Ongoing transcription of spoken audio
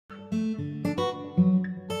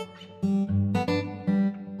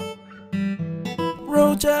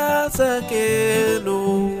Lucha que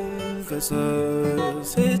no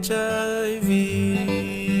versus HIV.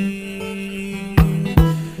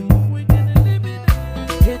 We can eliminate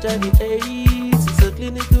HIV/AIDS is a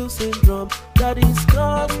clinical syndrome that is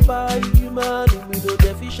caused by human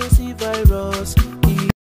immunodeficiency virus.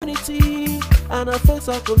 Immunity and affects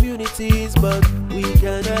our communities, but we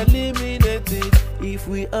can eliminate it if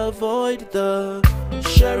we avoid the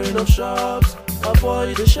sharing of shops,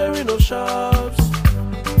 avoid the sharing of shops,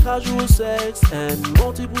 casual sex and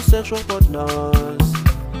multiple sexual partners,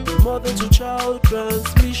 mother to child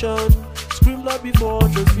transmission, scream loud before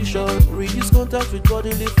transmission, reduce contact with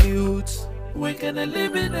bodily fluids. We can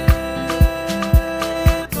eliminate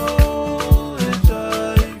all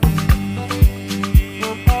HIV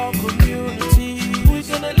from our community. We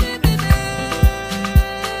can eliminate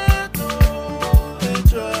all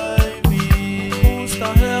HIV. Boost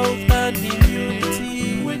our health and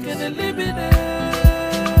immunity. We can eliminate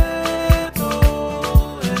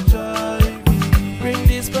all HIV. Bring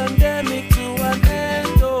this pandemic to an end.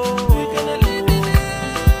 We can eliminate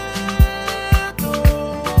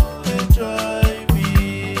all HIV.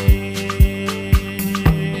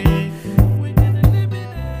 We can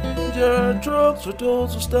eliminate. There are drugs for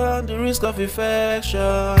those who stand the risk of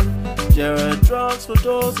infection. There are drugs for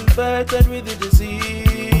those infected with the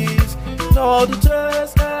disease. All the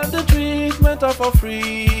tests and the treatment are for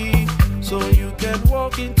free, so you can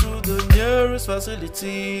walk into the nearest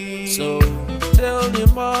facility. So tell your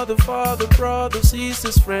mother, father, brother,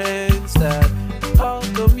 sisters, friends that our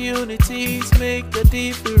communities make the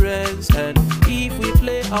difference. And if we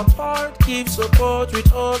play our part, give support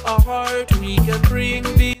with all our heart, we can bring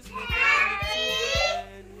this.